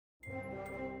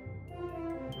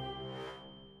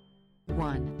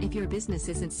1. If your business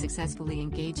isn't successfully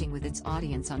engaging with its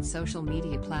audience on social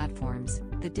media platforms,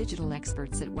 the digital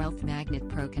experts at Wealth Magnet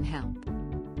Pro can help.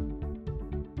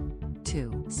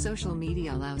 2. Social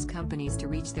media allows companies to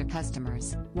reach their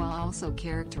customers, while also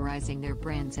characterizing their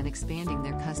brands and expanding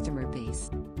their customer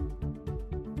base.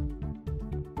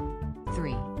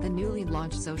 3. The newly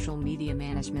launched social media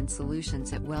management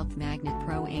solutions at Wealth Magnet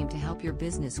Pro aim to help your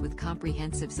business with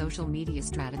comprehensive social media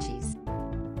strategies.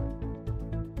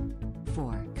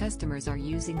 4. Customers are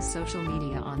using social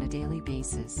media on a daily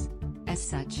basis. As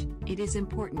such, it is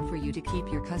important for you to keep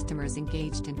your customers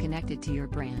engaged and connected to your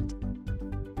brand.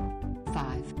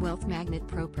 5. Wealth Magnet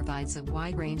Pro provides a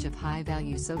wide range of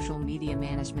high-value social media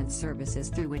management services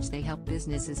through which they help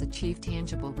businesses achieve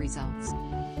tangible results.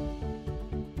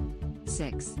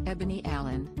 6. Ebony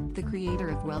Allen, the creator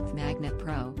of Wealth Magnet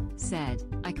Pro, said,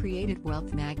 "I created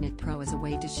Wealth Magnet Pro as a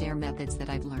way to share methods that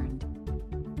I've learned."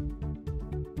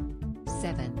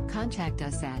 7. Contact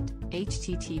us at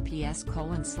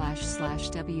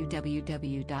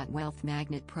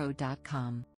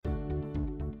https://www.wealthmagnetpro.com.